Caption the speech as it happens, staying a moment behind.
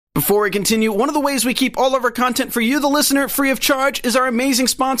Before we continue, one of the ways we keep all of our content for you, the listener, free of charge is our amazing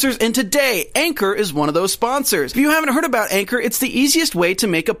sponsors, and today, Anchor is one of those sponsors. If you haven't heard about Anchor, it's the easiest way to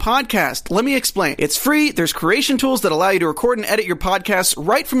make a podcast. Let me explain. It's free, there's creation tools that allow you to record and edit your podcasts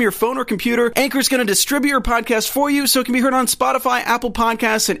right from your phone or computer. Anchor's going to distribute your podcast for you so it can be heard on Spotify, Apple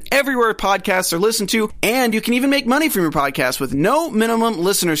Podcasts, and everywhere podcasts are listened to, and you can even make money from your podcast with no minimum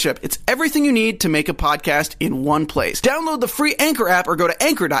listenership. It's everything you need to make a podcast in one place. Download the free Anchor app or go to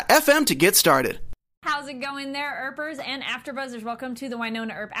anchor.fm to get started. How's it going there, Earpers and AfterBuzzers? Welcome to the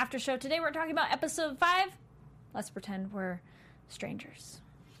Wynonna Earp After Show. Today we're talking about episode 5. Let's pretend we're strangers.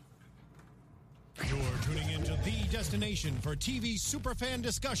 You're tuning into the destination for TV superfan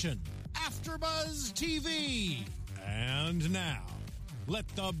discussion, AfterBuzz TV. And now, let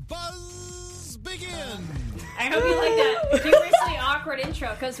the buzz begin. I hope you like that humorously awkward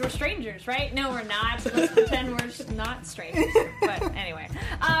intro, because we're strangers, right? No, we're not. Let's pretend we're not strangers. But anyway,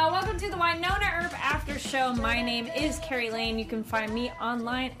 welcome to the Wynonna Earp After Show. My name is Carrie Lane. You can find me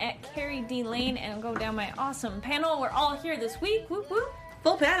online at Carrie D. Lane and go down my awesome panel. We're all here this week. Whoop, whoop.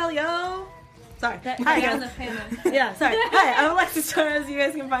 Full panel, yo! Sorry. Hi, guys. the panel. Yeah, sorry. Hi, I'm Alexis Torres. You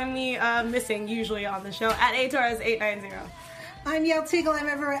guys can find me missing, usually on the show, at atorres890. I'm Yael Teagle. I'm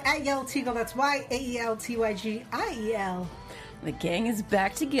everywhere at Yael Teagle. That's YAELTYGIEL. The gang is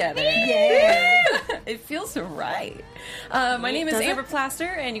back together. Yeah. It feels so right. My name is Amber Plaster,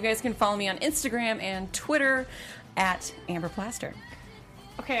 and you guys can follow me on Instagram and Twitter at Amber Plaster.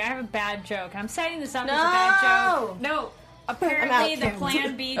 Okay, I have a bad joke. I'm setting this up as a bad joke. No. Apparently, the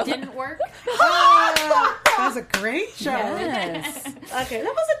plan B didn't work. Oh, that was a great show. Yes. Okay,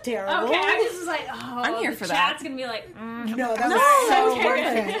 that wasn't terrible. Okay, I just was like, I'm here for that. Chat's gonna be like, No, that was so worth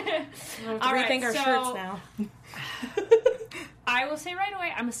it. all right, rethink our shirts now. I will say right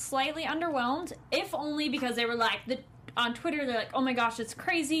away, I'm slightly underwhelmed, if only because they were like, on Twitter, they're like, oh my gosh, it's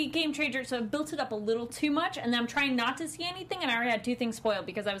crazy, game changer, so I built it up a little too much, and then I'm trying not to see anything, and I already had 2 things spoiled,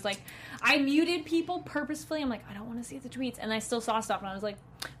 because I was like, I muted people purposefully, I'm like, I don't want to see the tweets, and I still saw stuff, and I was like,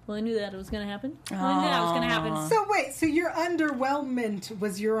 well, I knew that it was going to happen. I knew that was going to happen. So wait, so your underwhelmment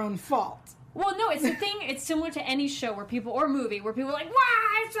was your own fault? Well, no, it's the thing, it's similar to any show where people, or movie, where people are like,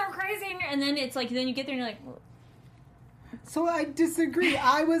 wow, it's so crazy, and then it's like, then you get there and you're like, So I disagree.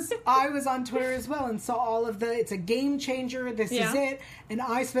 I was on Twitter as well and saw all of the, it's a game changer, this is it. And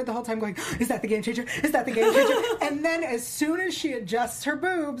I spent the whole time going, is that the game changer? Is that the game changer? And then as soon as she adjusts her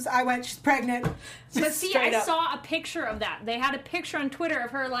boobs, I went, she's pregnant. But see, I saw a picture of that. They had a picture on Twitter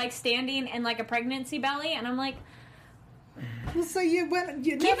of her, like, standing in, like, a pregnancy belly, and I'm like, Well, so you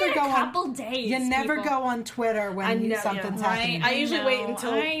give never it go a couple on, days. You never people. go on Twitter when something's happening. I usually wait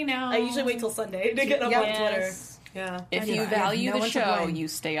until I usually wait till Sunday to get up on Twitter. Yeah. If you value no the one to show, blame. you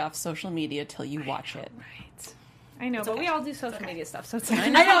stay off social media till you watch it. Right. I know, but we all do social media stuff, so it's I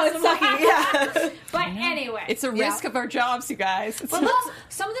know, it's sucky, yeah. But anyway. It's a risk of our jobs, you guys. Well,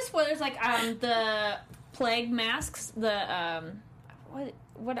 some of the spoilers, like the plague masks, the,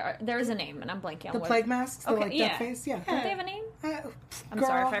 what are, there is a name, and I'm blanking on The what. plague masks, the Okay, duck face, yeah. Don't they have a name? I'm girl.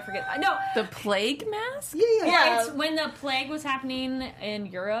 sorry if I forget. No. The plague mask? Yeah, it's when the plague was happening in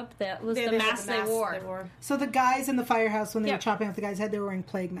Europe, that was the mask they wore. So the guys in the firehouse, when they were chopping off the guy's head, they were wearing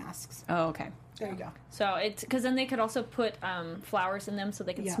plague masks. Oh, okay. There you go. So it's because then they could also put flowers in them so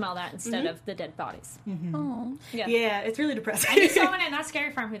they could smell that instead of the dead bodies. Oh. Yeah, it's really depressing. I just saw one at Not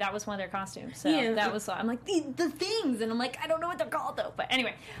Scary Farm who that was one of their costumes. So that was, I'm like, the things. And I'm like, I don't know what they're called though. But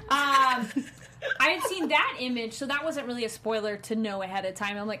anyway, I had seen that image, so that wasn't really a spoiler to know ahead of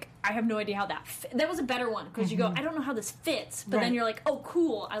time. I'm like, I have no idea how that that was a better one because you go, I don't know how this fits. But then you're like, oh,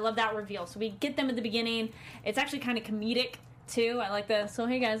 cool. I love that reveal. So we get them at the beginning. It's actually kind of comedic too. I like the, so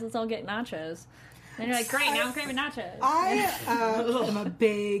hey guys, let's all get nachos. And you're like, great, now I'm craving nachos. I am a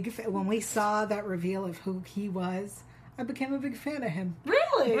big fan. When we saw that reveal of who he was, I became a big fan of him.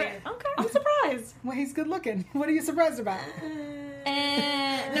 Really? Okay. I'm surprised. Well, he's good looking. What are you surprised about?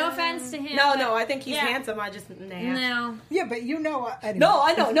 No offense to him. No, I think he's handsome. I just, No. Yeah, but you know... Anyway. No,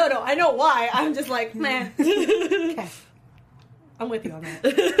 I know. No, I know why. I'm just like, man. Okay. I'm with you on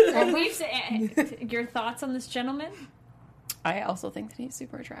that. And we've said, your thoughts on this gentleman? I also think that he's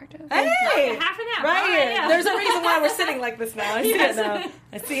super attractive. Hey! Half an hour. Right here. Yeah. There's a reason why we're sitting like this now. I see it now.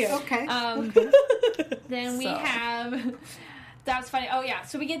 I see it. Okay. Then we have... That was funny. Oh, yeah.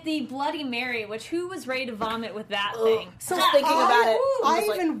 So we get the Bloody Mary, which who was ready to vomit with that thing? So thinking about it. I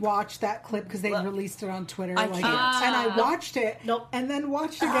even watched that clip because they released it on Twitter. I like, can't. and I watched it. Nope. And then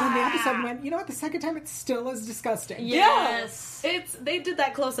watched it again in the episode and went, you know what? The second time, it still is disgusting. Yes. They did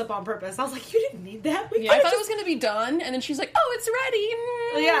that close up on purpose. I was like, you didn't need that. I thought it was going to be done, and then she's like, oh, it's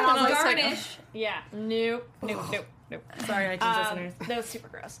ready. Yeah, And I was like, Garnish. Yeah. Nope. Sorry, iTunes listeners. That was super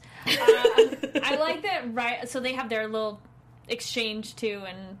gross. I like that, right? So they have their little exchange, too,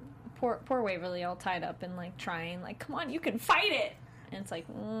 and poor Waverly all tied up and, like, trying, like, come on, you can fight it. And it's like,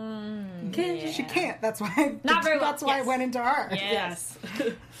 She can't. That's why. Not very well. That's why I went into her. Yes.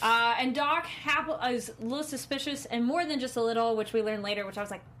 And Doc is a little suspicious, and more than just a little, which we learned later, which I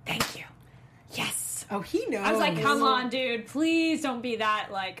was like, thank you. Yes. Oh, he knows. I was like, come on, dude. Please don't be that,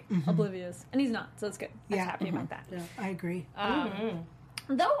 like, oblivious. And he's not, so it's good. I was happy about that. Yeah, I agree. Though,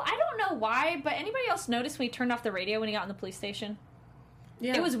 I don't know why, but anybody else notice when he turned off the radio when he got in the police station?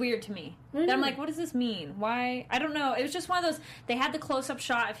 Yeah. It was weird to me. Then I'm like, what does this mean? Why? I don't know. It was just one of those, they had the close-up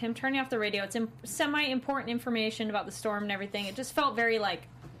shot of him turning off the radio. It's semi-important information about the storm and everything. It just felt very, like,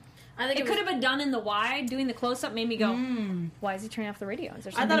 I think it could have been done in the wide. Doing the close-up made me go, why is he turning off the radio? Is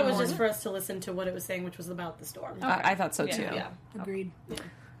there I thought it was just for us to listen to what it was saying, which was about the storm. Okay. I thought so, too. Yeah. Agreed. Yeah.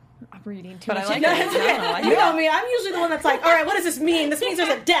 I'm reading too but much. I like it. You know me. I'm usually the one that's like, all right, what does this mean? This means there's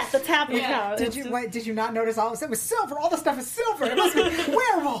a death that's happening now. Did you not notice all of it was silver? All the stuff is silver. It must be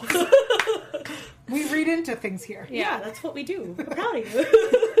werewolves. We read into things here. Yeah, that's what we do. We're proud of you.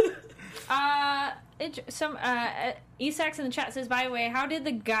 Esax in the chat says, by the way, how did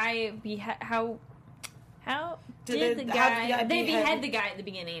the guy how did they behead the guy at the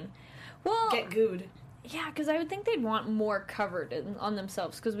beginning? Well, get gooed. Yeah, because I would think they'd want more covered on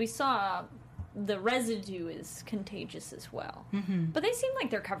themselves, because we saw the residue is contagious as well. Mm-hmm. But they seem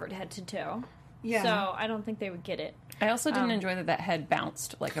like they're covered head to toe. Yeah. So I don't think they would get it. I also didn't enjoy that head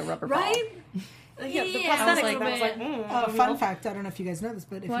bounced like a rubber ball. Right? Yeah, the prosthetic fun fact, I don't know if you guys know this,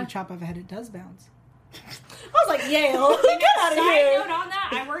 but if you chop off a head, it does bounce. I was like, Yale, get out of here. Side note on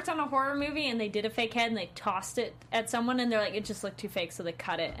that, I worked on a horror movie and they did a fake head and they tossed it at someone and they're like, it just looked too fake, so they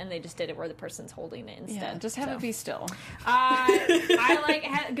cut it and they just did it where the person's holding it instead. Yeah, just have it be still. Good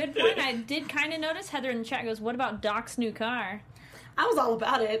point. I did kind of notice Heather in the chat goes, what about Doc's new car? I was all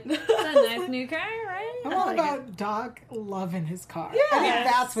about it. It's a nice new car, right? I'm all about Doc loving his car. Yeah. I think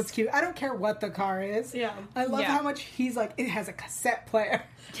that's what's cute. I don't care what the car is. Yeah. I love how much he's like, it has a cassette player.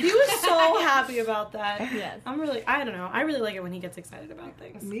 He was so happy about that. Yes. I don't know. I really like it when he gets excited about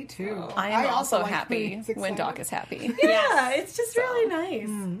things. Me too. So. I am also happy when Doc is happy. Yeah, it's just really nice.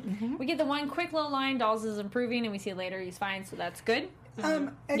 Mm-hmm. We get the one quick little line, Dolls is improving, and we see later he's fine, so that's good.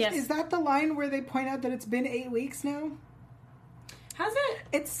 Is that the line where they point out that it's been 8 weeks now? Has it?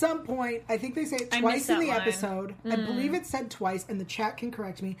 At some point, I think they say it twice in the episode. I believe it said twice, and the chat can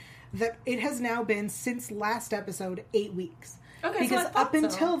correct me, that it has now been, since last episode, 8 weeks. Okay, because up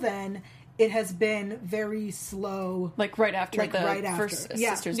until then, it has been very slow. Like right after first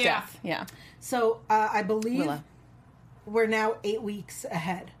sister's death. Yeah. So I believe we're now 8 weeks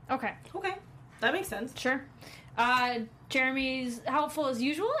ahead. Okay. That makes sense. Sure. Jeremy's helpful as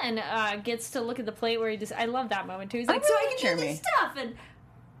usual and gets to look at the plate where I love that moment too. He's like, so I can do this stuff, and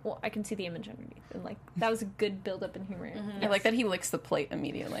I can see the image underneath, and like that was a good build up in humor. I like that he licks the plate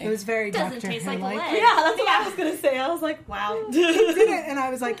immediately. It was very doesn't taste like leg. Yeah, that's what I was gonna say. I was like, wow. He did it, and I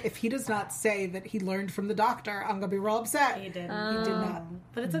was like, if he does not say that he learned from the doctor, I'm gonna be real upset. He did. He did not.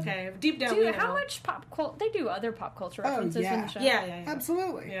 But it's okay. Deep down, dude, how much pop culture? They do other pop culture references in the show. Yeah.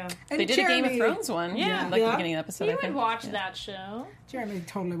 Absolutely. Yeah. And they did a Game of Thrones one. Yeah. Like the beginning of the episode. He would watch that show. Jeremy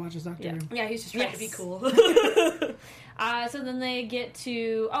totally watches Doctor Who. Yeah, he's just trying to be cool. So then they get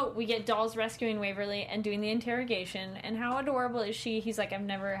to... we get Dolls rescuing Waverly and doing the interrogation. And how adorable is she? He's like, I've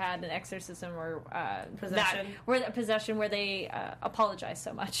never had an exorcism or possession where they apologize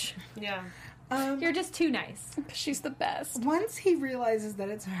so much. Yeah. You're just too nice. She's the best. Once he realizes that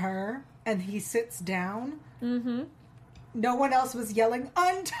it's her and he sits down... No one else was yelling,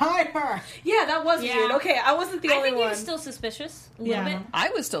 untie her! Yeah, that was weird. Okay, I wasn't the only one. I think he was still suspicious a little bit. I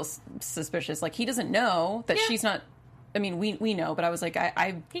was still suspicious. Like, he doesn't know that she's not... I mean, we know, but I was like,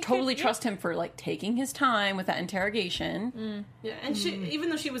 I totally trust him for, like, taking his time with that interrogation. Yeah, and she, even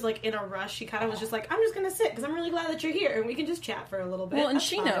though she was, like, in a rush, she kind of was just like, I'm just going to sit, because I'm really glad that you're here, and we can just chat for a little bit. Well, and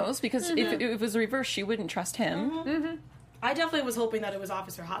she knows, because if it was reversed, she wouldn't trust him. I definitely was hoping that it was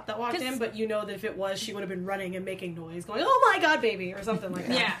Officer Hot that walked in, but you know that if it was, she would have been running and making noise, going, oh my god, baby, or something like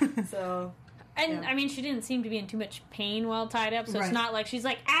that. Yeah. So... And, I mean, she didn't seem to be in too much pain while tied up, so it's not like she's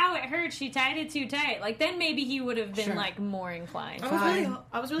like, ow, it hurts, she tied it too tight. Like, then maybe he would have been, like, more inclined.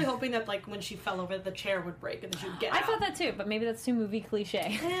 I was really hoping that, like, when she fell over, the chair would break and then she would get out. I thought that, too, but maybe that's too movie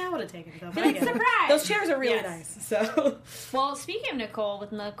cliche. Yeah, I would have taken it, though. Surprise! Those chairs are really nice, so... Well, speaking of Nicole,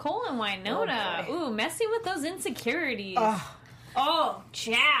 with Nicole and Winona, messing with those insecurities.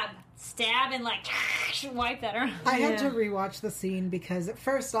 Jab. Stab and, like, wipe that around. I had to rewatch the scene because at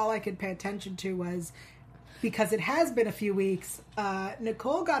first all I could pay attention to was because it has been a few weeks,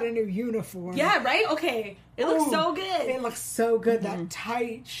 Nicole got a new uniform. Yeah, right? Okay. It looks so good. It looks so good. That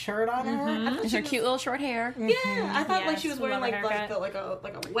tight shirt on her. And her cute little short hair. Yeah, I thought like Yes, she was we wearing love a like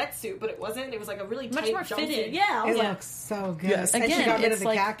haircut. a wetsuit, but it wasn't. It was like a really Much tight more jumpsuit. fitted. Yeah, I was It like, looks so good. Yes. And she Again, got rid of it's the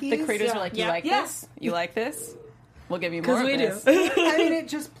like khakis. the creators are like, you Yeah. like Yeah. this? You like this? We'll give you more of we this. do. I mean, it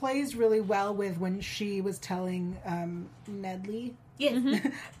just plays really well with when she was telling Nedley.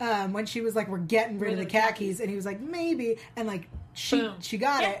 yeah. When she was like, "We're getting rid of the khakis," and he was like, "Maybe," and like she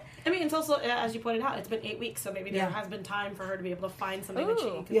got it. I mean, it's also, as you pointed out, it's been 8 weeks, so maybe there Yeah. has been time for her to be able to find something that she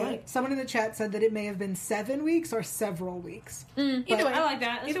Ooh. could Yeah, like. someone in the chat said that it may have been 7 weeks or several weeks. Either way, I like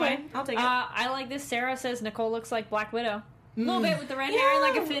that. That's Either way, fine. I'll take it. I like this. Sarah says Nicole looks like Black Widow. A little bit with the red hair and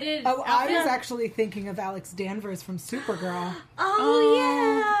like a fitted Oh, I outfit. was actually thinking of Alex Danvers from Supergirl.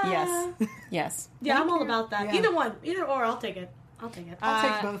 Oh, yeah. Yes. Yes. Yeah, I'm all about that. Yeah. Either one. Either or, I'll take it. I'll take it. I'll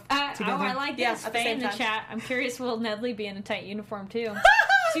take both together. Oh, I like Yeah, this. at the Faye same in the time. chat. I'm curious, will Nedley be in a tight uniform too?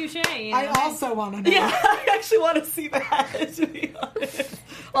 Touche. You know? I also want to know. Yeah, I actually want to see that, to be honest.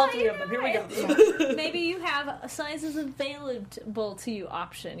 All three of them. Here we go. Maybe you have a sizes available to you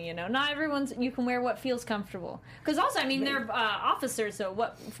option. You know, not everyone's. You can wear what feels comfortable. Because also, I mean, they're officers, so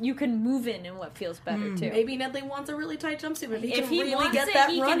what you can move in and what feels better too. Maybe Nedley wants a really tight jumpsuit, but If he really wants get it, that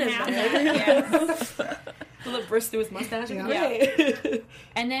he run can in have there. that. Yes. Will it burst through his mustache? Yeah. Great.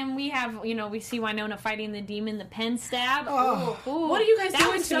 And then we have, we see Winona fighting the demon, the pen stab. Oh. Ooh. What are you guys That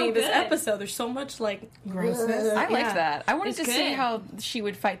doing was to so me this good. episode? There's so much like Grossness. I liked Yeah. that. I wanted It's to see good. how she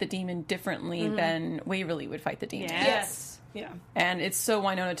would fight the demon differently than Waverly would fight the demon. Yes. Yeah. And it's so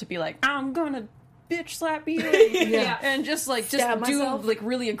Winona to be like, I'm gonna bitch slap you. Yeah. And just Stab do myself. like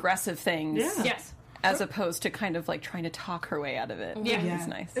really aggressive things. Yeah. Yes. As opposed to kind of like trying to talk her way out of it. Yeah. It Yeah. was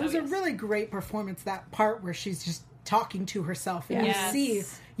nice. It was Oh, a yes. really great performance, that part where she's just talking to herself, and Yes.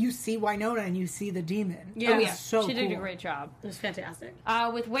 you see Winona and you see the demon. Yeah. It was Yeah. so She did cool. a great job. It was fantastic.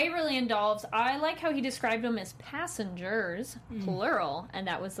 With Waverly and Dolphs, I like how he described them as passengers, plural, and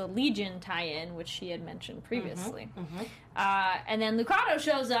that was the Legion tie-in, which she had mentioned previously. And then Lucado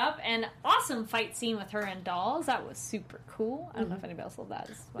shows up, and awesome fight scene with her and Dolls. That was super cool. I don't know if anybody else loved that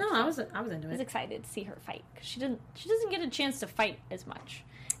as much. No, I was into I was it. excited to see her fight because she doesn't get a chance to fight as much,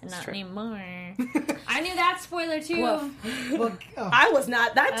 and not true. anymore. I knew that spoiler too. Well, oh, I was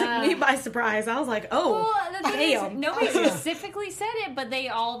not. That took me by surprise. I was like, oh, Well, the thing is, damn. nobody specifically said it, but they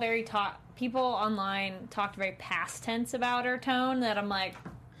all people online talked very past tense about her tone. That I'm like,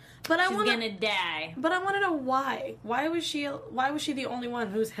 But I she's want gonna die. But I want to know why. Why was she the only one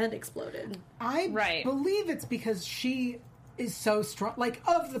whose head exploded? I Right. believe it's because she is so strong. Like,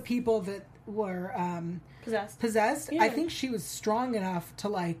 of the people that were possessed, Yeah. I think she was strong enough to,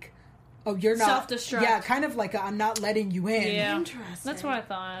 like, oh, you're not... Self-destruct. Yeah, kind of like I'm not letting you in. Yeah. Interesting. That's what I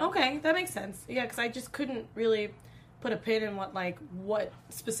thought. Okay, that makes sense. Yeah, because I just couldn't really put a pin in what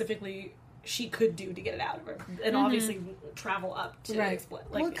specifically she could do to get it out of her, and obviously travel up to Right. explode.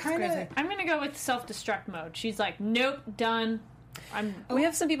 Like, Well, it's kinda- crazy. I'm gonna go with self-destruct mode. She's like, nope, done. We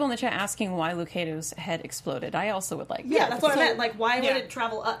have some people in the chat asking why Lucado's head exploded. I also would like Yeah, that. that's what I meant. Like, why Yeah. would it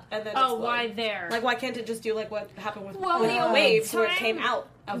travel up and then Oh, explode? why there? Like, why can't it just do like what happened with Well, with the the only waves where it time- came out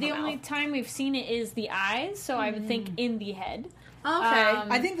of the the only mouth? time we've seen it is the eyes, so I would think in the head. Okay.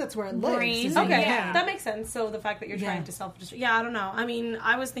 I think that's where it lives. Brain. is in Okay, your head. that makes sense. So the fact that you're trying Yeah. to self-destruct, yeah, I don't know. I mean,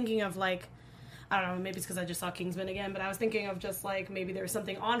 I was thinking of like, I don't know, maybe it's because I just saw Kingsman again, but I was thinking of just like maybe there's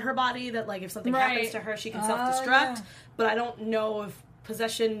something on her body that like if something happens Right. to her, she can self-destruct. yeah. But I don't know if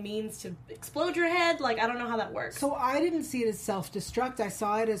possession means to explode your head. Like, I don't know how that works. So I didn't see it as self-destruct. I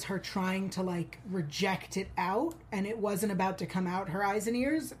saw it as her trying to, like, reject it out, and it wasn't about to come out her eyes and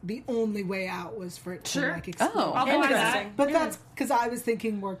ears. The only way out was for it to, Sure. like, explode. Oh. I'll go with that. Interesting. But that's because I was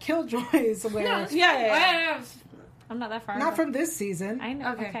thinking more Killjoys, where yeah. I'm not that far. not from this season. I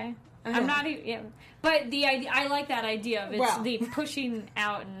know. Okay. Okay. I'm not even. Yeah. But the idea, I like that idea of it's Well. the pushing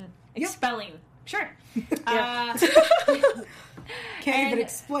out and expelling. Sure. Can't even and-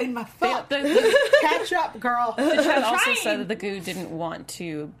 explain my thought. The Catch up, girl. chat also trying. said that the goo didn't want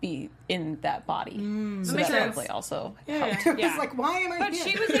to be in that body. So Makes that sense. probably also Yeah. helped. It Yeah. was like, why am I But here?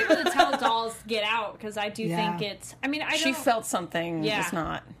 she was able to tell dolls get out because I do Yeah. think it's. I mean, I She don't. felt something, Yeah. just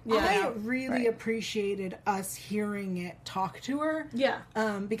not. I really Right. appreciated us hearing it talk to her. Yeah.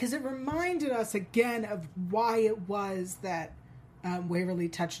 Because it reminded us again of why it was that Waverly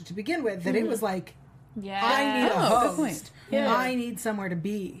touched it to begin with. That it was like, Yeah. I need a Oh, good host. point. Yeah. I need somewhere to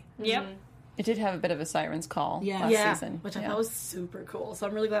be. Yep. It did have a bit of a siren's call Yeah. last Yeah, season. which I Yeah. thought was super cool. So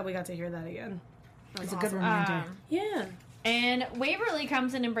I'm really glad we got to hear that again. That was It's a good awesome. reminder. Yeah. And Waverly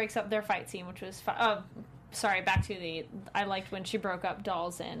comes in and breaks up their fight scene, which was sorry, back to I liked when she broke up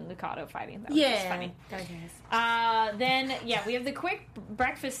Dolls and Mikado fighting. That was just funny. Then, we have the quick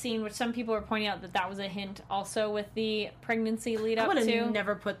breakfast scene, which some people are pointing out that was a hint also with the pregnancy lead up to. I would have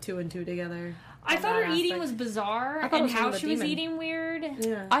never put 2 and 2 together. I thought her eating was bizarre, and how she was eating weird.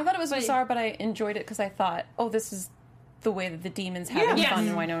 Yeah. I thought it was bizarre, but I enjoyed it because I thought, this is the way that the demon's having fun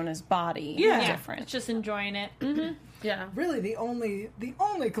in Winona's body. Yeah. Different. Just enjoying it. Mm-hmm. Yeah. Really, the only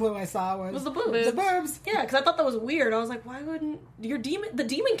clue I saw was the boobs. The boobs. Yeah, because I thought that was weird. I was like, why wouldn't the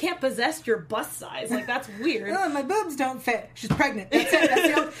demon can't possess your bust size? Like, that's weird. My boobs don't fit. She's pregnant. That's it.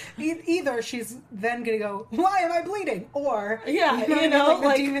 That's either she's then gonna go, why am I bleeding? Or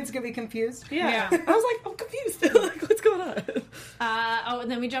the demon's gonna be confused. Yeah. I was like, I'm confused. Like, what's going on? And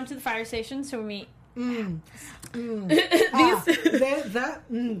then we jump to the fire station, so we meet. That.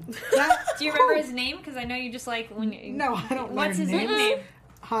 Do you remember his name? Because I know you just like when you... No, I don't. What's his nickname?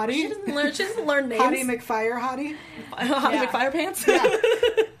 Hottie. She doesn't learn names. Hottie McFire Hottie. Hottie McFire Pants. Yeah.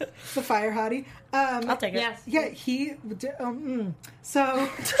 The Fire Hottie. I'll take it. Yes. Yeah, he. So.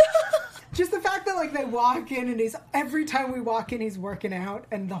 Just the fact that they walk in and every time we walk in he's working out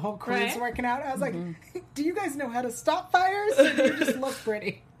and the whole crew's working out. I was like, do you guys know how to stop fires? Or do you just look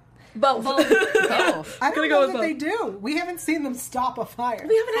pretty? Both. I don't know that they do. We haven't seen them stop a fire.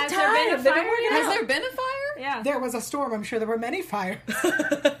 We haven't had time. Has there been a fire? Yeah. There was a storm. I'm sure there were many fires.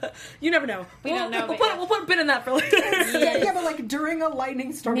 You never know. We don't know. We'll put a pin in that for later. Yeah, but during a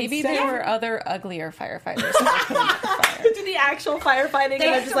lightning storm. Maybe there were other uglier firefighters. Do the actual firefighting. They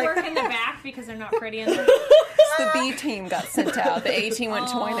have to work in the back because they're not pretty enough. The B team got sent out. The A team went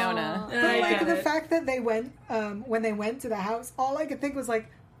to Winona. But the fact that they went when they went to the house, all I could think was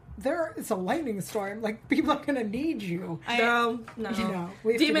it's a lightning storm. People are gonna need you. No.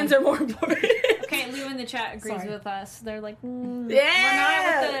 Demons are more important. Okay, Lou in the chat agrees with us. They're like, he's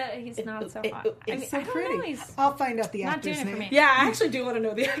not so hot. He's so pretty. Know, I'll find out the not actor's doing it for name. me. Yeah, I actually do want to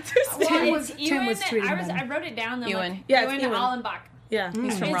know the actor's name. Tim was tweeting I wrote it down though. Ewan. Ewan Allenbach. Yeah,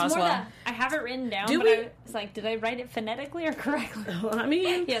 he's from Roswell. I have it written down, I was like, did I write it phonetically or correctly? I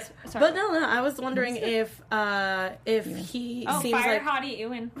mean, yes. Sorry. But no. I was wondering if he seems Fire like Hottie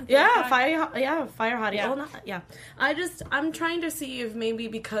Ewan. Fire Hottie. Yeah. I'm trying to see if maybe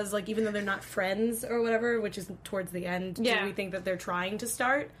because even though they're not friends or whatever, which is towards the end, do we think that they're trying to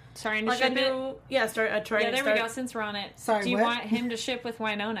start? Trying to ship it? Yeah, trying to start. There we go, since we're on it. Sorry, do you want him to ship with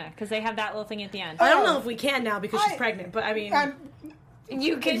Winona? Because they have that little thing at the end. I don't know if we can now because she's pregnant, but I mean...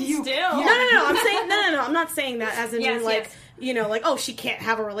 You can still. Yeah. No. I'm saying no. I'm not saying that as in she can't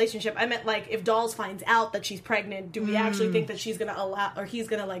have a relationship. I meant if Dolls finds out that she's pregnant, do we actually think that she's gonna allow, or he's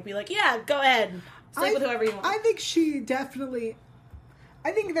gonna be like, yeah, go ahead, sleep with whoever you want? I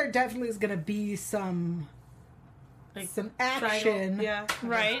think there definitely is gonna be some action. Yeah.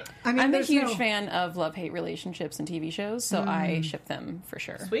 Right. I mean, I'm a huge fan of love-hate relationships and TV shows, so I ship them for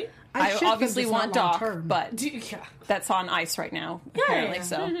sure. Sweet. I obviously want Doc, but that's on ice right now, apparently. Yeah.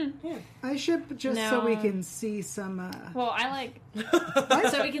 So I ship just so we can see some. Well, I like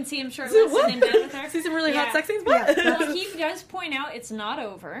so we can see him shirtless and in bed with her. See some really hot sex scenes. Well, he does point out it's not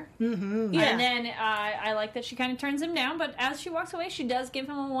over. Mm-hmm. Yeah. And then I like that she kind of turns him down, but as she walks away, she does give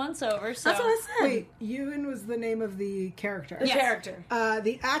him a once-over. So that's what I said. Wait, Ewan was the name of the character. The character.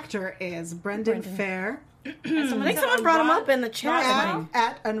 The actor is Brendan Fair. I think someone brought him up in the chat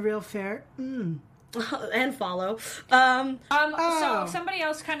at Unreal Fair. And follow. So somebody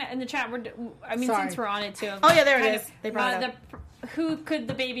else kind of in the chat. Since we're on it too. Oh yeah, there it is. They brought it up. Who could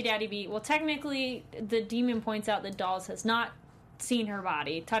the baby daddy be? Well, technically, the demon points out that Dolls has not seen her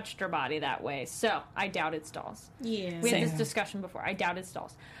body, touched her body that way. So I doubt it's Dolls. Yeah, we had this discussion before. I doubt it's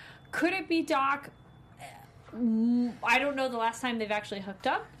Dolls. Could it be Doc? I don't know the last time they've actually hooked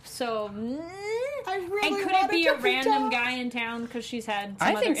up, so and could it be a random guy in town because she's had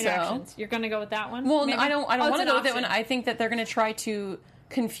some other interactions? So. You're going to go with that one? Well, maybe? I don't want to go with that one. I think that they're going to try to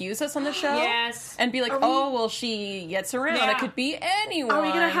confuse us on the show. Yes. And be like, she gets around. Yeah. It could be anyone. Are we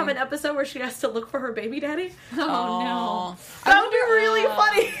going to have an episode where she has to look for her baby daddy? Oh no. That would be really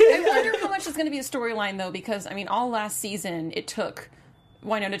funny. I wonder how much is going to be a storyline, though, because, all last season, it took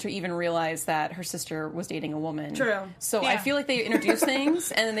Winona to even realize that her sister was dating a woman. True. So I feel like they introduce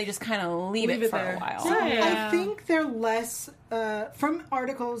things and then they just kind of leave it for there. a while. I think they're less, from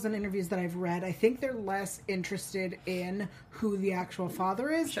articles and interviews that I've read, I think they're less interested in who the actual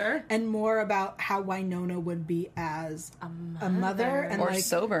father is. Sure. And more about how Winona would be as a mother. And or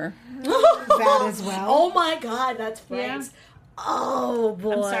sober. That as well. Oh my god, that's right. Yeah. Oh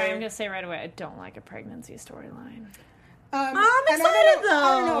boy. I'm sorry, I'm going to say right away, I don't like a pregnancy storyline. I'm excited, though.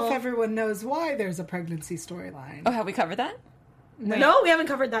 I don't know if everyone knows why there's a pregnancy storyline. Oh, have we covered that? No, we haven't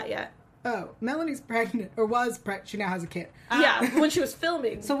covered that yet. Melanie's pregnant, or was pregnant. She now has a kid. When she was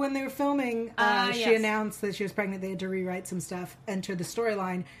filming. So when they were filming, she announced that she was pregnant. They had to rewrite some stuff, enter the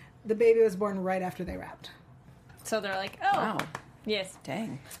storyline. The baby was born right after they wrapped. So they're like, oh. Wow. Yes.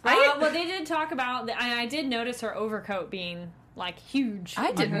 Dang. Well, they did talk about, I did notice her overcoat being, like, huge.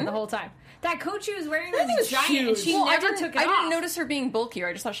 I didn't. The whole time. That coat she was wearing was giant, huge. and she never took it off. I didn't notice her being bulkier.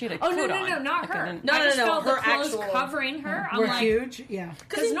 I just thought she had a coat on. No, not her. I just felt her the clothes actual covering her. We're huge, yeah.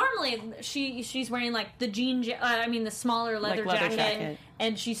 Because normally she's wearing like the the smaller leather jacket,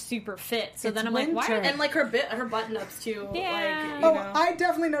 and she's super fit. So then I'm like, why? And like her button ups too. Yeah. Like, know. I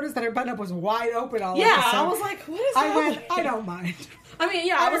definitely noticed that her button up was wide open all Yeah, episode. I was like, what is that? I don't mind. I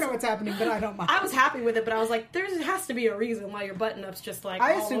mean, I don't know what's happening, but I don't mind. I was happy with it, but I was like, there has to be a reason why your button up's just like.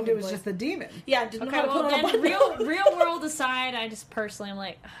 I assumed it was just the demon. Yeah, didn't know how to put on a button. Real world aside, I just personally am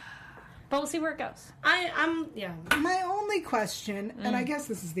like, but we'll see where it goes. I'm My only question, and I guess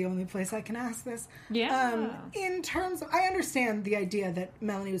this is the only place I can ask this. Yeah. In terms of, I understand the idea that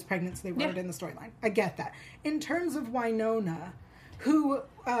Melanie was pregnant, so they wrote it in the storyline. I get that. In terms of Winona, who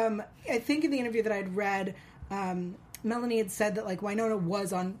I think in the interview that I'd read, Melanie had said that like Winona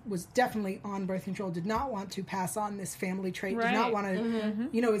was definitely on birth control, did not want to pass on this family trait, did not want to,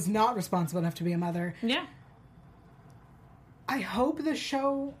 is not responsible enough to be a mother. Yeah. I hope the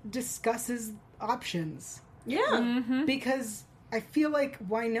show discusses options. Yeah. Because I feel like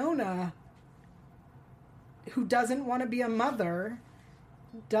Winona, who doesn't want to be a mother,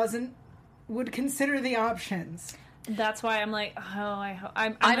 would consider the options. That's why I'm like,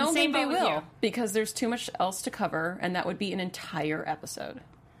 I don't think they will, because there's too much else to cover, and that would be an entire episode.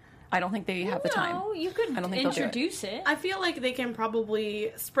 I don't think they have the time. No, you could introduce it. I feel like they can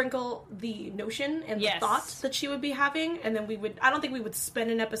probably sprinkle the notion and the thoughts that she would be having, and then I don't think we would spend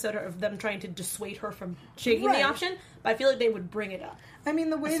an episode of them trying to dissuade her from taking the option, but I feel like they would bring it up. I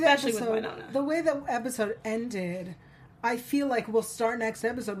mean, the way the episode ended, I feel like we'll start next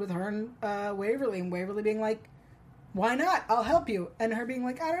episode with her and Waverly, and Waverly being like, why not? I'll help you. And her being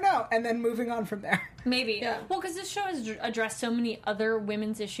like, I don't know. And then moving on from there. Maybe. Yeah. Well, because this show has addressed so many other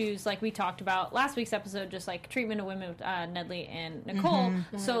women's issues, like we talked about last week's episode, just like treatment of women with Nedley and Nicole.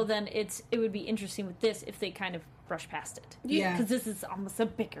 So then it would be interesting with this if they kind of brush past it. Yeah. Because this is almost a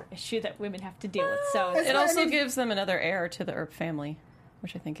bigger issue that women have to deal with. So it also gives them another heir to the Earp family,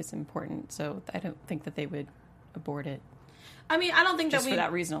 which I think is important. So I don't think that they would abort it. I mean, I don't think just for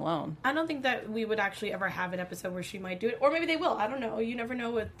that reason alone. I don't think that we would actually ever have an episode where she might do it, or maybe they will. I don't know. You never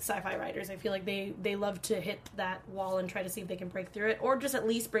know with sci-fi writers. I feel like they love to hit that wall and try to see if they can break through it, or just at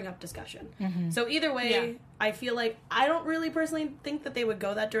least bring up discussion. So either way, I feel like I don't really personally think that they would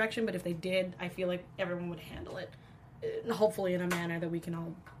go that direction, but if they did, I feel like everyone would handle it, hopefully in a manner that we can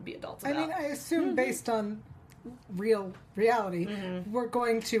all be adults about. I mean, I assume based on reality, we're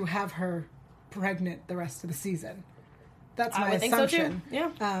going to have her pregnant the rest of the season. That's my assumption. So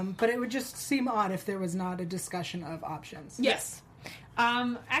too. Yeah. But it would just seem odd if there was not a discussion of options. Yes.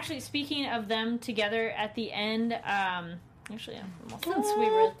 Actually, speaking of them together at the end, since we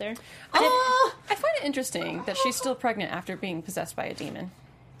were there. I find it interesting that she's still pregnant after being possessed by a demon.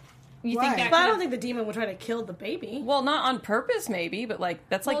 You think that? But I don't think the demon would try to kill the baby. Well, not on purpose, maybe, but like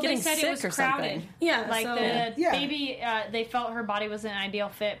that's like getting sick or crowded. something. Yeah, like baby, they felt her body was an ideal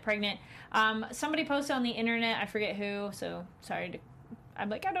fit, pregnant. Somebody posted on the internet, I forget who, so sorry I'm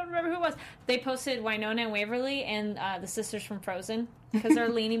like, I don't remember who it was. They posted Winona and Waverly and the sisters from Frozen because they're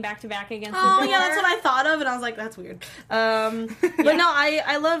leaning back to back against the door. Oh, yeah, that's what I thought of, and I was like, that's weird. But no,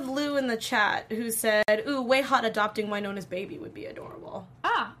 I love Lou in the chat who said, ooh, way hot adopting Winona's baby would be adorable.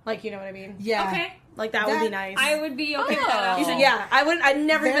 Ah. Like, you know what I mean? Yeah. Okay. Like, that would be nice. I would be okay with that. You said, yeah, I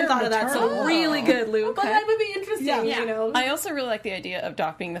never even thought of that, so really good, Lou. Okay. But that would be interesting, you know? I also really like the idea of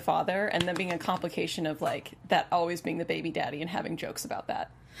Doc being the father and then being a complication of, like, that always being the baby daddy and having jokes about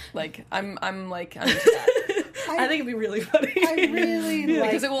that. Like, I'm into that. I think it'd be really funny. I really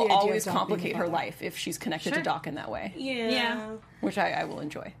like because it will always complicate her life if she's connected to Doc in that way. Yeah. Which I will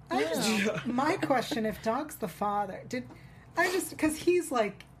enjoy. My question, if Doc's the father, because he's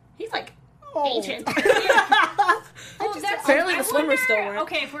like old. Ancient. Well, that's apparently the swimmer still works.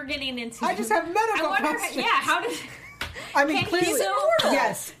 Okay, if we're getting into... I just have medical questions. How does... I mean, clearly, he's immortal.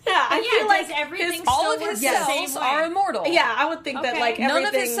 Yes. Yeah, I feel like everything all of his cells are immortal. Yeah, I would think that like everything... None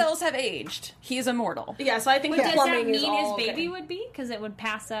of his cells have aged. He is immortal. Yeah, so I think does plumbing that is mean all his baby okay. would be? Because it would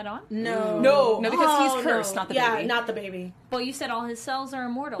pass that on? No, because he's cursed, not the baby. Yeah, not the baby. Well, you said all his cells are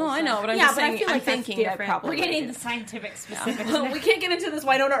immortal. Well, so. I know, but I'm just saying, I feel like I'm thinking that probably... We're getting the scientific specifics. We can't get into this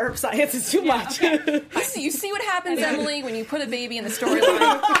Winona Earp science. It's too much. Okay. You see what happens, Emily, when you put a baby in the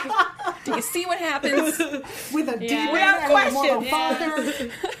storyline? Do you see what happens? With a demon We have and a mortal questions. father.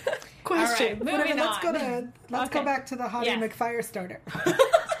 Anyway, moving on. Let's go back to the Hottie McFire starter.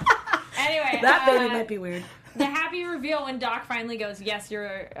 Anyway, that baby might be weird. The happy reveal when Doc finally goes, yes,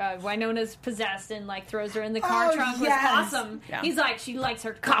 you're Winona's possessed, and like throws her in the car trunk was awesome. Yeah. He's like, she likes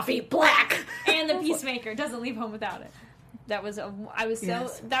her coffee black, and the Peacemaker doesn't leave home without it. That was that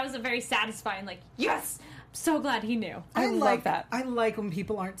was a very satisfying, like, yes, I'm so glad he knew. I love that. I like when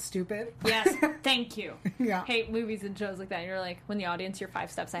people aren't stupid. Yes, thank you. Yeah. Hate movies and shows like that. You're like, when the audience, you're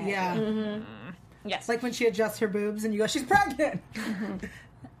 5 steps ahead. Yeah. Mm-hmm. Yes. Like when she adjusts her boobs and you go, she's pregnant.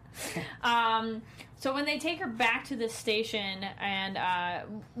 So when they take her back to the station, and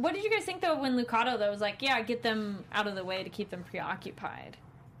what did you guys think though when Lucado though was like, yeah, get them out of the way to keep them preoccupied?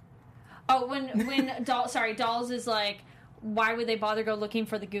 Oh, when Dolls is like, why would they bother go looking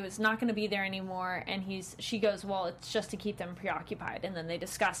for the goo? It's not going to be there anymore. And she goes, well, it's just to keep them preoccupied. And then they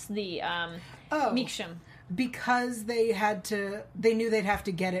discuss the Meeksham. Because they knew they'd have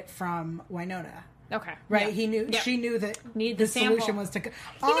to get it from Winona. Okay. Right? Yeah. He knew. Yeah. She knew that the solution was to.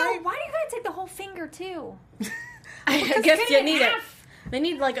 why do you gotta take the whole finger too? I guess you need it. They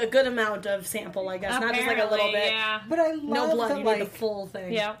need like a good amount of sample, I guess, not just like a little bit. Yeah. But I love no blood. You need the full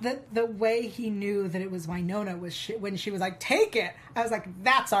thing. Yeah. The way he knew that it was Winona was when she was like, "Take it." I was like,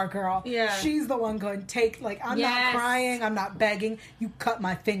 "That's our girl." Yeah. She's the one going, "Take." Like, I'm not crying. I'm not begging. You cut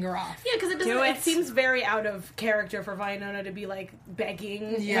my finger off. Yeah, because it seems very out of character for Winona to be like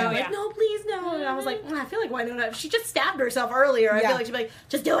begging. Yeah. Like, no, please, no. And I was like, I feel like Winona. If she just stabbed herself earlier, I feel like she'd be like,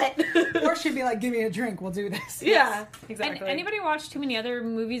 just do it. Or she'd be like, "Give me a drink. We'll do this." Yeah, exactly. And anybody watch too many other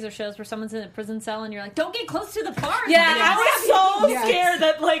movies or shows where someone's in a prison cell and you're like, don't get close to the part? Yeah, I was so scared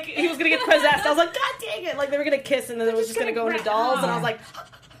that like he was gonna get possessed. I was like, God dang it! Like they were gonna kiss and then it was just gonna go into dolls, and I was like,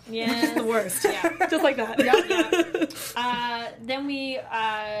 yeah, just the worst. Yeah, just like that. Yeah. Then we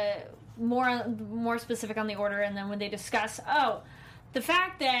more specific on the order, and then when they discuss the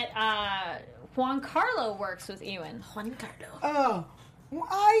fact that Juan Carlo works with Ewan. Juan Carlo. Oh.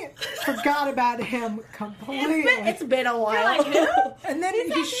 I forgot about him completely. It's been a while. You're like, who? And then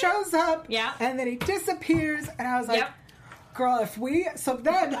he shows up, and then he disappears, and I was like, girl, so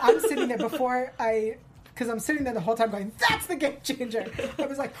then I'm sitting there because I'm sitting there the whole time going, that's the game changer. I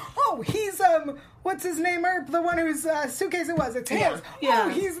was like, oh, he's, what's his name, Erp? The one whose suitcase it was. It's his. Yeah. Oh,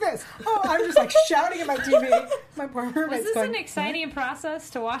 he's this. Oh, I'm just like shouting at my TV. My poor roommate's Was this going, an exciting process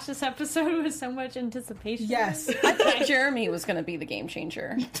to watch this episode with so much anticipation? Yes. I thought Jeremy was going to be the game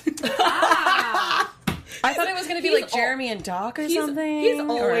changer. I thought it was going to be like Jeremy and Doc or something. He's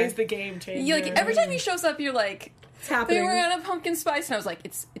always the game changer. Like every time he shows up, you're like, it's happening. They were on a pumpkin spice, and I was like,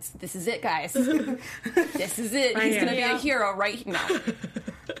 this is it, guys. This is it. He's going to be a hero right now.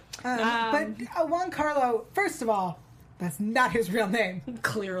 But Juan Carlo, first of all, that's not his real name.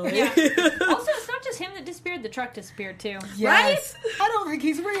 Clearly. Yeah. Also, it's not just him that disappeared. The truck disappeared, too. Yes. Right? I don't think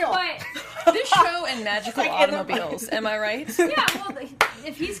he's real. But this show and magical automobiles, am I right? Yeah, well,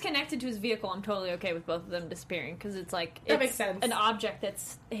 if he's connected to his vehicle, I'm totally okay with both of them disappearing, because it's like, that makes sense. An object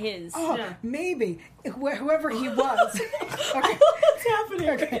that's his. Oh, maybe. Whoever he was. Okay. What's happening?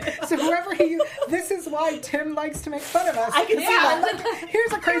 Okay. So this is why Tim likes to make fun of us. I can see that.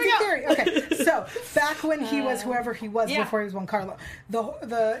 Here's a crazy theory. Okay. So, back when he was whoever he was before he was Juan Carlo,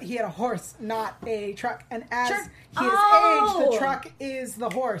 he had a horse, not a truck. And as he has aged, the truck is the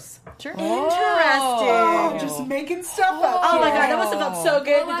horse. Sure. Interesting. Oh, just making stuff up. Oh my god, that must have felt so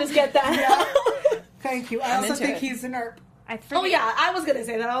good to just get that. Thank you. I also think he's an Earp. Oh yeah, I was gonna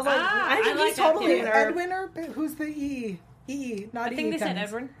say that. I was like, I think he's totally an Earp. Edwin Earp? Who's the E? Not E. I think they said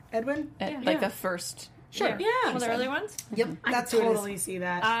Edwin. Edwin? Like the first. Sure. Yeah. One of the early ones? Yep. That's totally see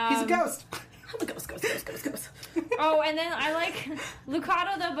that. He's a ghost. I'm a ghost. Oh, and then I like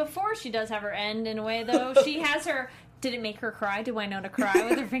Lucado, though, before she does have her end, in a way, though. She has her... Did it make her cry? Did Winona cry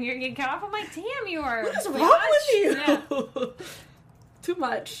with her finger getting cut off? I'm like, damn, you are... What's wrong with you? Yeah. Too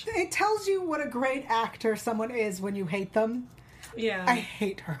much. It tells you what a great actor someone is when you hate them. Yeah. I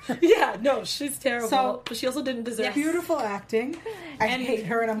hate her. Yeah, no, she's terrible. But she also didn't deserve... Yes. Beautiful acting. I hate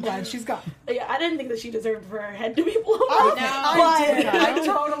her, and I'm glad she's gone. Yeah, I didn't think that she deserved for her head to be blown off. No. I did. I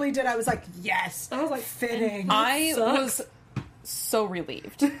totally did. I was like, yes. I was like, fitting. I was so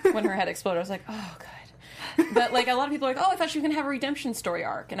relieved when her head exploded. I was like, oh, God. But like a lot of people are like, oh, I thought she was gonna have a redemption story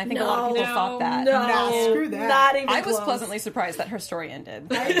arc, and I think a lot of people thought that. No, screw that. Not even I was close. pleasantly surprised that her story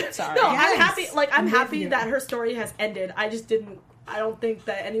ended. Sorry. No, I'm happy. Like I'm happy that her story has ended. I just didn't. I don't think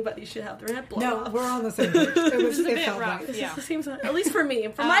that anybody should have their head blown off. No, we're on the same page. It felt rough. right. Yeah. It seems, at least for me,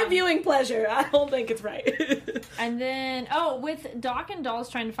 for my viewing pleasure, I don't think it's right. And then, with Doc and Dolls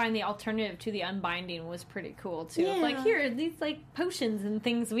trying to find the alternative to the unbinding was pretty cool too. Yeah. Like, here are these like potions and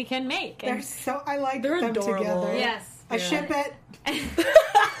things we can make. And They're so. I like they're them adorable. together. Yes, I ship it.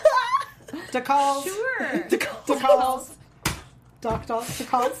 DeCalls. Sure. DeCalls.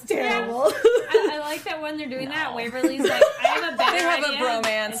 DeCalls. Terrible. I like that when they're doing that, Waverly's like, I have a better They have idea. a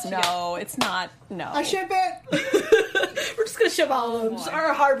bromance. No, it's not. No. I ship it. We're just gonna ship all of them. boy.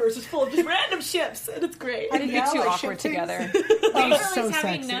 Our harbor's just full of just random ships, and it's great. It'd be Yeah, too like awkward ship things. together. Waverly's so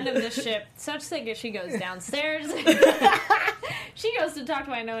having sexy. none of this shit. Such that she goes downstairs. She goes to talk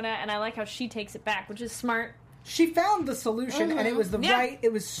to Winona, and I like how she takes it back, which is smart. She found the solution, and it was the Yeah. right.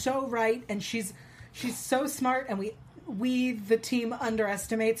 It was so right, and she's so smart, and we the team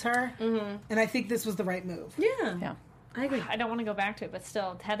underestimates her, and I think this was the right move. Yeah. Yeah. I agree. I don't want to go back to it, but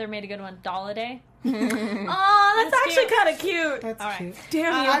still, Heather made a good one. Dolladay. Oh, that's That's actually cute. kind of cute. That's All right. cute.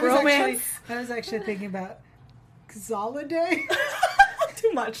 Damn you, I romance. was actually thinking about Xoliday.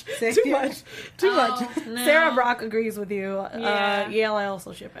 Too much. Say Too it. much. Too much. no. Sarah Brock agrees with you. Yeah. Yale, I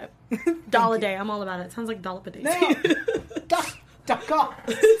also ship it. Doll a day. I'm all about it. Sounds like dollop a day. No, Doc off.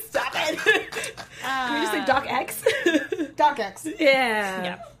 Stop it. Can we just say Doc X? Doc X. Yeah.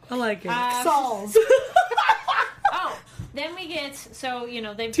 Yeah. I like it. Sauls. Oh, then we get, so,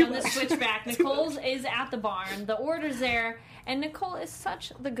 they've Too done the much. switchback. Nicole's is at the barn. The order's there. And Nicole is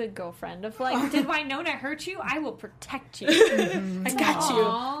such the good girlfriend of like, did Winona hurt you? I will protect you. I got you.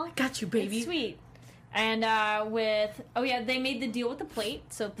 Aw. I got you, baby. It's sweet. And they made the deal with the plate,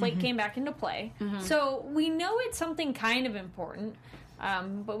 so the plate came back into play. So we know it's something kind of important,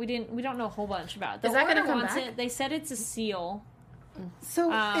 but we don't know a whole bunch about it. The Is that gonna order come wants back? it. They said it's a seal.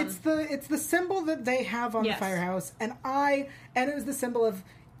 So it's the symbol that they have on Yes. the firehouse, and it was the symbol of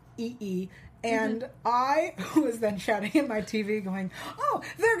EE. And I was then shouting at my TV going, oh,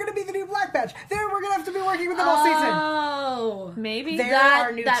 they're going to be the new Black Badge. We're going to have to be working with them all season. Oh. Maybe. They're That,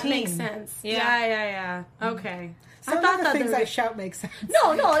 our new that team. makes sense. Yeah. Yeah. Okay. Some I thought of the that things there I was- shout make sense.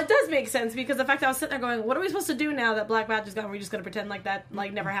 No, it does make sense because the fact that I was sitting there going, what are we supposed to do now that Black Badge is gone? We're just going to pretend like that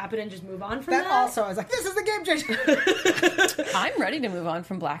never happened and just move on from that? That also, I was like, this is the game changer. I'm ready to move on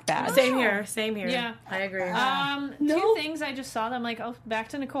from Black Badge. Same here. Yeah. I agree. Two things I just saw that I'm like, oh, back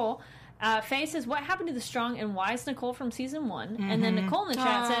to Nicole. Faye says, what happened to the strong and wise Nicole from season 1? And then Nicole in the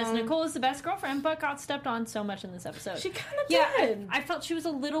chat says, Nicole is the best girlfriend, but got stepped on so much in this episode. She kind of Yeah, did. I felt she was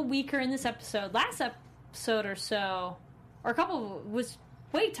a little weaker in this episode. Last episode or so, or a couple, was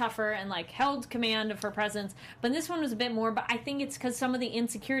way tougher and like held command of her presence. But this one was a bit more. But I think it's because some of the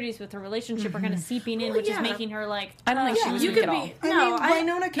insecurities with her relationship are kind of seeping in, which is making her like. I don't think she was you weak could at all. be.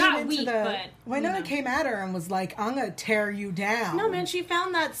 Winona came not into weak, but, Winona came at her and was like, I'm going to tear you down. No, man, she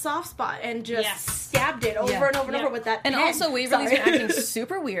found that soft spot and just Yes. stabbed it over and over and over with that And pen. also, Waverly's been acting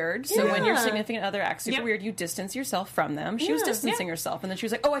super weird. So when your Yeah. significant other acts super Yep. weird, you distance yourself from them. She was Yeah. distancing herself, and then she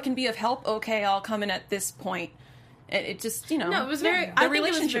was like, "Oh, I can be of help. Okay, I'll come in at this point." It just, No, it was very. The I think it was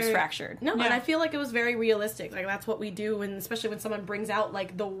relationship's very- fractured. No, Yeah. and I feel like it was very realistic. Like that's what we do, and especially when someone brings out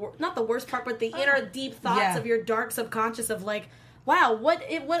like not the worst part, but the inner deep thoughts Yeah. of your dark subconscious of like, wow,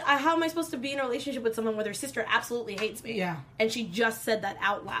 how am I supposed to be in a relationship with someone where their sister absolutely hates me? Yeah. and she just said that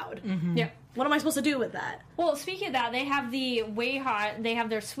out loud. Yeah. What am I supposed to do with that? Well, speaking of that, they have the way hot. They have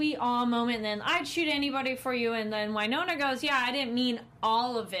their sweet awe moment, and then I'd shoot anybody for you. And then Winona goes, "Yeah, I didn't mean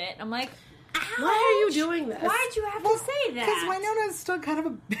all of it." I'm like, Why are you doing this? why'd you have to say that? Because Winona is still kind of a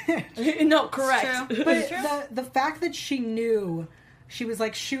bitch. No, correct. True. But the fact that she knew, she was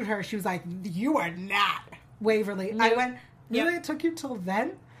like, shoot her. She was like, you are not Waverly. I went, really? Yep. It took you till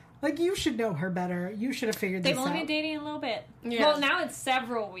then? Like, you should know her better. You should have figured They've this only out. been dating a little bit. Yeah. Well, now it's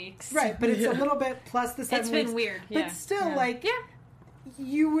several weeks. Right, but it's a little bit plus the 7 It's been weeks. weird, But yeah. still, Yeah. like, Yeah.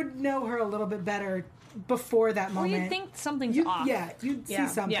 you would know her a little bit better before that Well, moment. you'd think something's You- off. Yeah, you'd Yeah.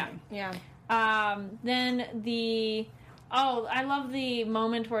 see something. Yeah. Yeah. Then I love the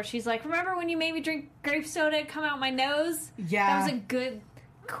moment where she's like, "Remember when you made me drink grape soda come out my nose?" Yeah. That was a good,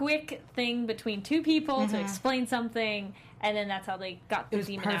 quick thing between two people to explain something, and then that's how they got It the was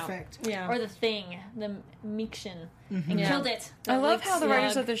demon perfect. out. Yeah. Or the thing, the Meekshin, and Yeah. killed it. I The, love like, how the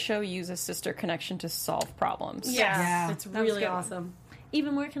writers slug. of the show use a sister connection to solve problems. Yes. Yeah. It's was really good. awesome.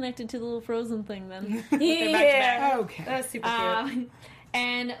 Even more connected to the little frozen thing then. Yeah. Okay. That's super cute.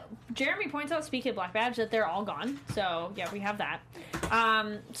 And Jeremy points out, speaking of Black Badge, that they're all gone. So, yeah, we have that.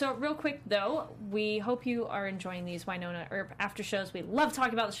 So, real quick, though, we hope you are enjoying these Winona Earp after shows. We love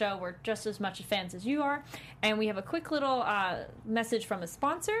talking about the show. We're just as much fans as you are. And we have a quick little message from a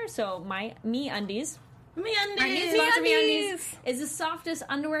sponsor. So, Me Undies. MeUndies. Our new sponsor, MeUndies, is the softest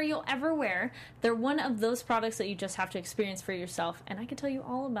underwear you'll ever wear. They're one of those products that you just have to experience for yourself, and I can tell you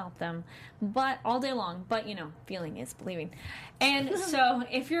all about them, but all day long. But feeling is believing. And so,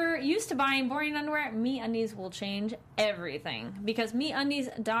 if you're used to buying boring underwear, MeUndies will change everything, because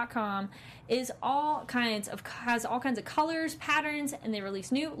MeUndies.com has all kinds of colors, patterns, and they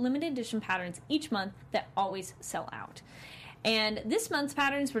release new limited edition patterns each month that always sell out. And this month's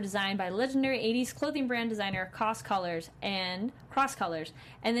patterns were designed by legendary 80s clothing brand designer Cross Colors, and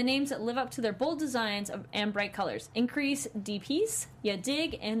the names that live up to their bold designs and bright colors: Increase, D-Piece, Ya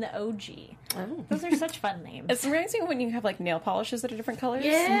Dig, and the OG. Oh. Those are such fun names. It's amazing when you have like nail polishes that are different colors.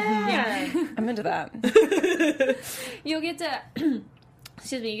 Yeah. I'm into that. You'll get to...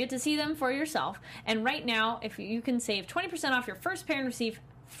 you get to see them for yourself. And right now, if you can save 20% off your first pair and receive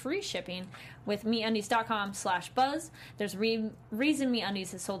free shipping with MeUndies.com/buzz. There's reason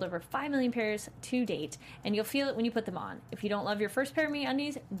MeUndies has sold over 5 million pairs to date, and you'll feel it when you put them on. If you don't love your first pair of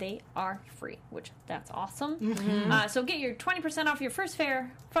MeUndies, they are free, which that's awesome. Mm-hmm. So get your 20% off your first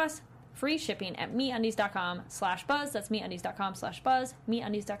pair plus free shipping at MeUndies.com/buzz. That's MeUndies.com/buzz.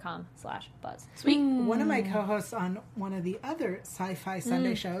 MeUndies.com/buzz. Sweet. One of my co-hosts on one of the other Sci-Fi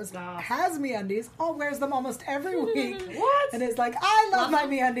Sunday shows has MeUndies. Wears them almost every week. What? And is like, I love my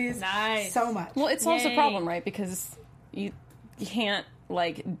MeUndies so much. Well, it solves the problem, right? Because you can't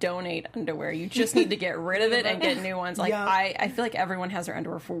donate underwear. You just need to get rid of it and get new ones. I feel like everyone has their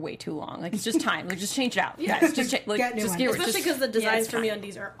underwear for way too long. It's just time. Just change it out. Guys, just get new ones. Especially because the designs for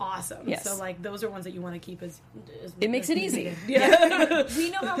MeUndies are awesome. Yes. So those are ones that you want to keep as it makes it easy. Yeah.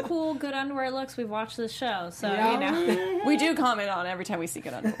 We know how cool good underwear looks. We've watched this show, so we do comment on every time we see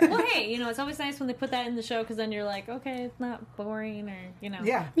good underwear. Well, hey, it's always nice when they put that in the show, because then you're like, okay, it's not boring,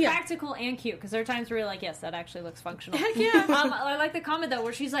 or practical and cute. Because there are times where you're like, yes, that actually looks functional. Heck yeah. I like the comment though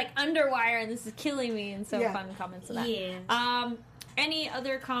where she's like, underwire, and this is killing me, and so fun comments of that. Yeah. Any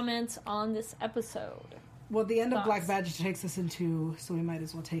other comments on this episode? Well, the end of Black Badge takes us into, so we might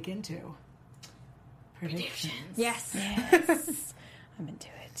as well take into predictions. Yes. I'm into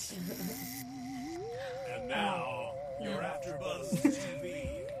it. And now, you're AfterBuzz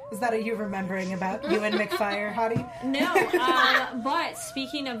TV. Is that a you remembering about Ewan McFire, Hottie? No, but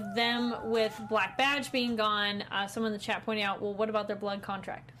speaking of them with Black Badge being gone, someone in the chat pointed out, well, what about their blood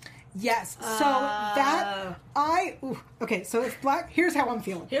contract? Yes. So so if here's how I'm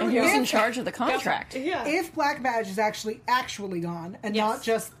feeling. Who's in charge of the contract? Yeah. If Black Badge is actually gone and not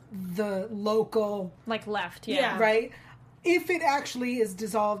just the local left, right? If it actually is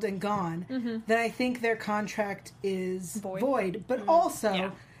dissolved and gone, then I think their contract is void. But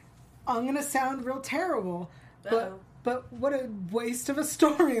also, I'm going to sound real terrible, but what a waste of a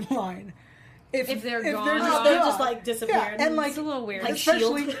storyline. If they're gone. They're just disappeared. Yeah, and it's a little weird.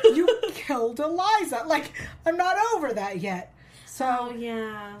 Especially, you killed Eliza. I'm not over that yet. So,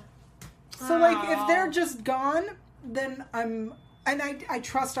 So, if they're just gone, then I'm... And I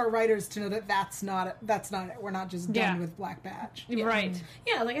trust our writers to know that that's not it. We're not just done with Black Badge. Yeah. Right.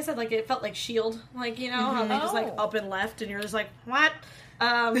 Yeah, like I said, it felt like S.H.I.E.L.D. How they just up and left, and you're just like, what?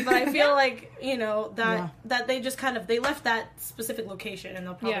 But I feel that they just they left that specific location, and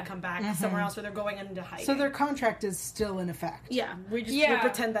they'll probably come back somewhere else, or they're going into hiding. So their contract is still in effect. Yeah, we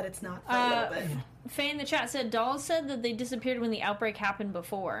pretend that it's not for a little bit. Faye in the chat said, Dolls said that they disappeared when the outbreak happened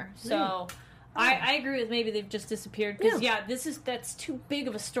before, so... I agree with maybe they've just disappeared, because that's too big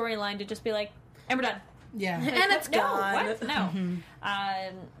of a storyline to just be like, and we're done. Yeah. And it's gone. What? No.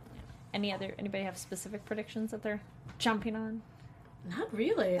 Anybody have specific predictions that they're jumping on? Not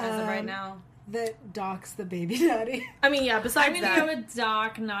really, as of right now. That Doc's the baby daddy. I mean, besides that. I'm going to go with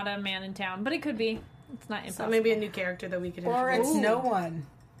Doc, not a man in town, but it could be. It's not impossible. So maybe a new character that we could introduce. Or it's no one.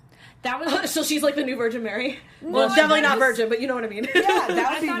 That was so she's like the new Virgin Mary. Well, definitely not virgin, but you know what I mean. Yeah, that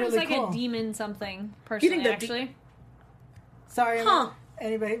would be really cool. I thought it was a demon something. Personally, you think actually. Sorry,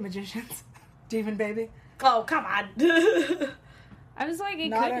 anybody magicians? Demon baby. Oh, come on. I was like,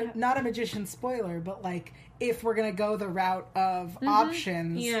 not a magician spoiler, but if we're gonna go the route of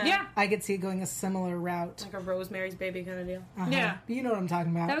options, I could see it going a similar route, like a Rosemary's Baby kind of deal. Yeah, you know what I'm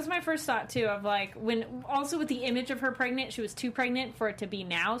talking about. That was my first thought too. Of when also with the image of her pregnant, she was too pregnant for it to be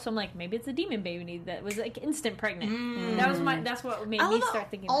now. So I'm like, maybe it's a demon baby that was instant pregnant. That's what made me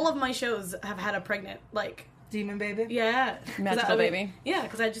start thinking. All of my shows have had a pregnant demon baby. Yeah, magical baby. Yeah,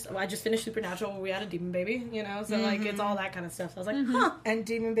 because I just finished Supernatural where we had a demon baby. So it's all that kind of stuff. So I was like, And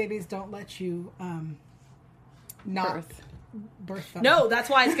demon babies don't let you. Not birth them. No, that's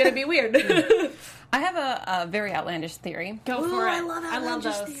why it's going to be weird. I have a very outlandish theory. Go for it. I love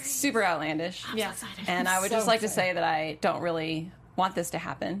those. Super outlandish. I'm so excited. And I would just like to say that I don't really want this to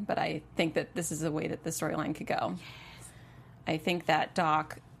happen, but I think that this is the way that the storyline could go. Yes. I think that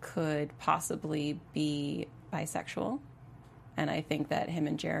Doc could possibly be bisexual, and I think that him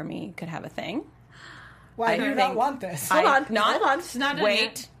and Jeremy could have a thing. Why do you not want this? Hold on. It's not done wait.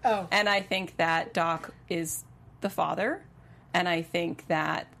 Yet. Oh. And I think that Doc is the father, and I think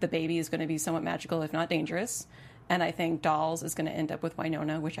that the baby is going to be somewhat magical, if not dangerous. And I think Dolls is going to end up with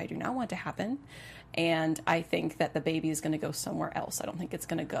Winona, which I do not want to happen. And I think that the baby is going to go somewhere else. I don't think it's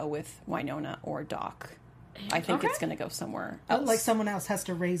going to go with Winona or Doc. I think it's going to go somewhere else. Like someone else has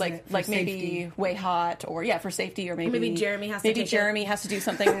to raise it for safety. Maybe Way Hot, or for safety, or maybe Jeremy has to has to do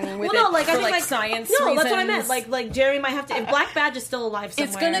something with well, no, it for science no, reasons. That's what I meant. Like Jeremy might have to. If Black Badge is still alive somewhere,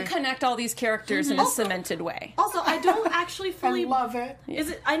 it's going to connect all these characters in a cemented way. Also, I don't actually fully I love it.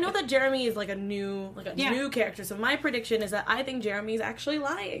 I know that Jeremy is like a new character. So my prediction is that I think Jeremy's actually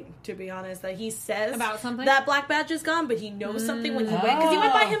lying. To be honest, that he says about something that Black Badge is gone, but he knows something when he went because he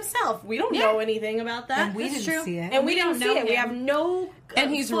went by himself. We don't know anything about that. And we didn't see it. And we didn't see it. We have no. And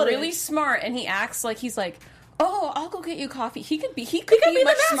he's footage. really smart, and he acts like he's like, "Oh, I'll go get you coffee." He could be be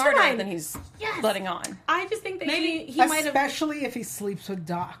much the smarter mastermind. than he's letting on. I just think that Maybe he might have. Especially if he sleeps with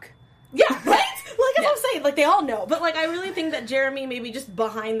Doc. Yeah, right? Like, that's what I'm saying. Like, they all know. But, like, I really think that Jeremy, maybe just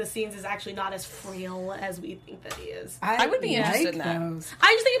behind the scenes, is actually not as frail as we think that he is. I would be interested in that. Those.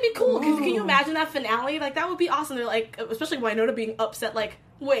 I just think it'd be cool. Because can you imagine that finale? Like, that would be awesome. They're like, especially Winona being upset, like,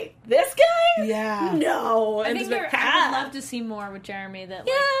 wait, this guy? Yeah. No. I think I would love to see more with Jeremy. That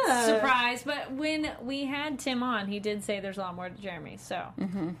like, surprise. But when we had Tim on, he did say there's a lot more to Jeremy. So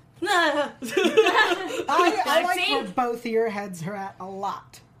I like where both your heads are at a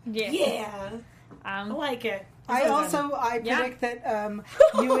lot. Yeah. I like it. I predict that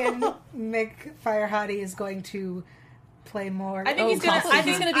Ewan McFirehottie is going to play more. I think he's going to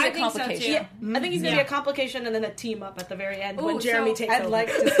be a complication. I think he's going to be a complication and then a team up at the very end when Jeremy takes over. I'd like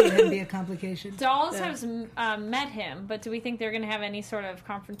to see him be a complication. Dolls has met him, but do we think they're going to have any sort of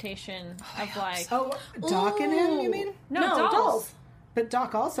confrontation of like... Oh, Doc and him, you mean? No, Dolls. But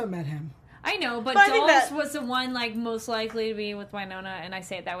Doc also met him. I know, but Dolls was the one like most likely to be with Winona, and I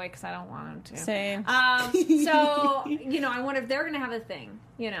say it that way because I don't want him to. Same. So I wonder if they're going to have a thing.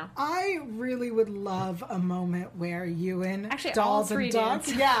 I really would love a moment where Ewan, actually, Dolls, all three and Doc,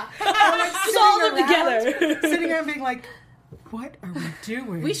 dudes. Just all of them together, sitting around being like, "What are we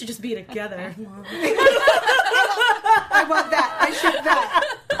doing? We should just be together." I want that. I should that.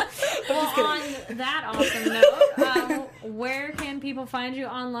 Well, on that awesome note, where can people find you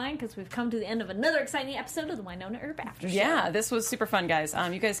online? Because we've come to the end of another exciting episode of the Winona Earp After Show. Yeah, this was super fun, guys.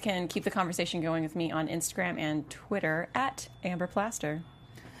 You guys can keep the conversation going with me on Instagram and Twitter at Amber Plaster.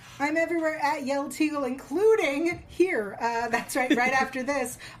 I'm everywhere at Yell Teagle, including here. That's right, right after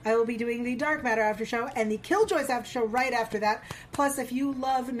this, I will be doing the Dark Matter After Show and the Killjoys After Show right after that. Plus, if you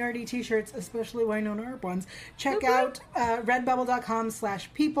love nerdy t-shirts, especially Winona Earp ones, check out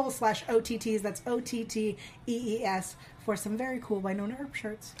redbubble.com/people/OTTs, that's OTTEES, for some very cool Winona Earp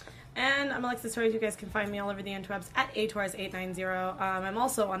shirts. And I'm Alexis Torres. You guys can find me all over the interwebs at atorres890. I'm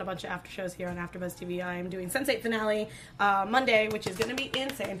also on a bunch of after shows here on AfterBuzz TV. I'm doing Sense8 Finale Monday, which is going to be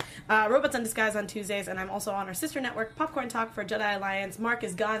insane. Robots Undisguised on Tuesdays, and I'm also on our sister network, Popcorn Talk for Jedi Alliance. Mark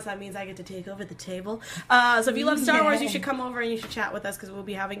is gone, so that means I get to take over the table. So if you love Star Wars, you should come over and you should chat with us because we'll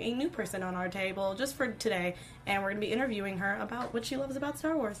be having a new person on our table just for today, and we're going to be interviewing her about what she loves about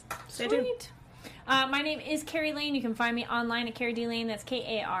Star Wars. Stay tuned. My name is Carrie Lane. You can find me online at Carrie D Lane. That's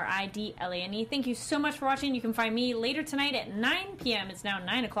KARIDLANE. Thank you so much for watching. You can find me later tonight at 9 p.m. It's now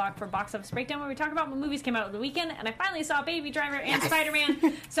 9 o'clock for Box Office Breakdown, where we talk about what movies came out over the weekend. And I finally saw Baby Driver and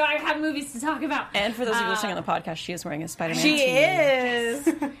Spider-Man, so I have movies to talk about. And for those of you listening on the podcast, she is wearing a Spider-Man She is.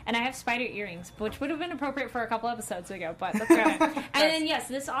 And I have spider earrings, which would have been appropriate for a couple episodes ago, but that's okay. And then, yes,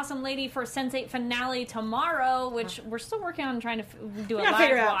 this awesome lady for Sense8 Finale tomorrow, which we're still working on trying to do a live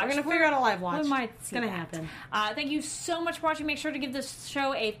watch. We're going to figure out a live watch. We might It's going to happen. Thank you so much for watching. Make sure to give this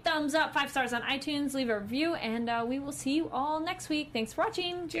show a thumbs up, 5 stars on iTunes, leave a review, and we will see you all next week. Thanks for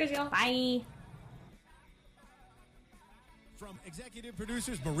watching. Cheers, y'all. Bye. From executive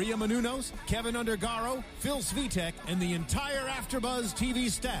producers Maria Menounos, Kevin Undergaro, Phil Svitek, and the entire AfterBuzz TV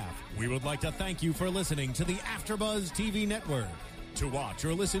staff, we would like to thank you for listening to the AfterBuzz TV network. To watch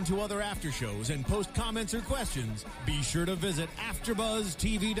or listen to other after shows and post comments or questions, be sure to visit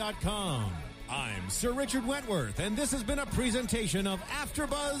AfterBuzzTV.com. I'm Sir Richard Wentworth, and this has been a presentation of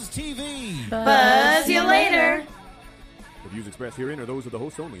AfterBuzz TV. Buzz you later. The views expressed herein are those of the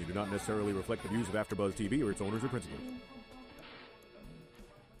hosts only and do not necessarily reflect the views of AfterBuzz TV or its owners or principals.